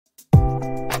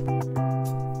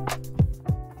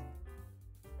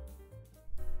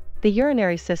The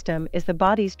urinary system is the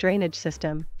body's drainage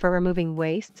system for removing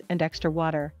wastes and extra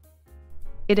water.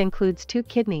 It includes 2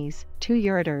 kidneys, 2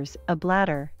 ureters, a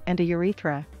bladder, and a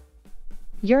urethra.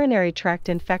 Urinary tract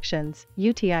infections,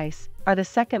 UTIs, are the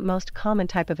second most common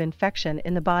type of infection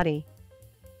in the body.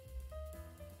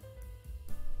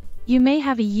 You may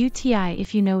have a UTI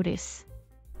if you notice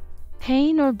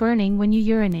pain or burning when you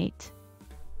urinate,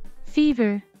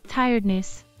 fever,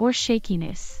 tiredness, or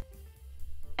shakiness,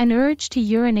 an urge to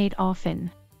urinate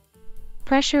often,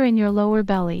 pressure in your lower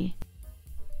belly,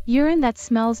 urine that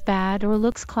smells bad or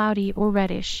looks cloudy or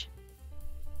reddish,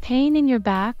 pain in your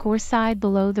back or side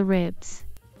below the ribs.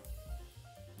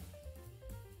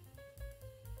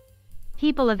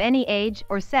 People of any age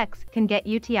or sex can get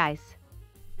UTIs.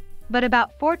 But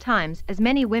about 4 times as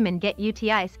many women get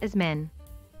UTIs as men.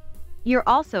 You're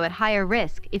also at higher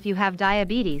risk if you have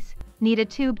diabetes, need a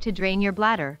tube to drain your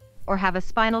bladder, or have a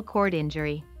spinal cord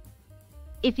injury.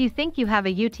 If you think you have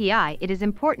a UTI, it is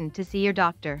important to see your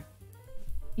doctor.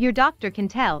 Your doctor can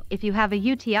tell if you have a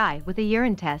UTI with a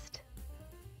urine test.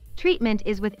 Treatment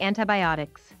is with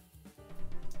antibiotics.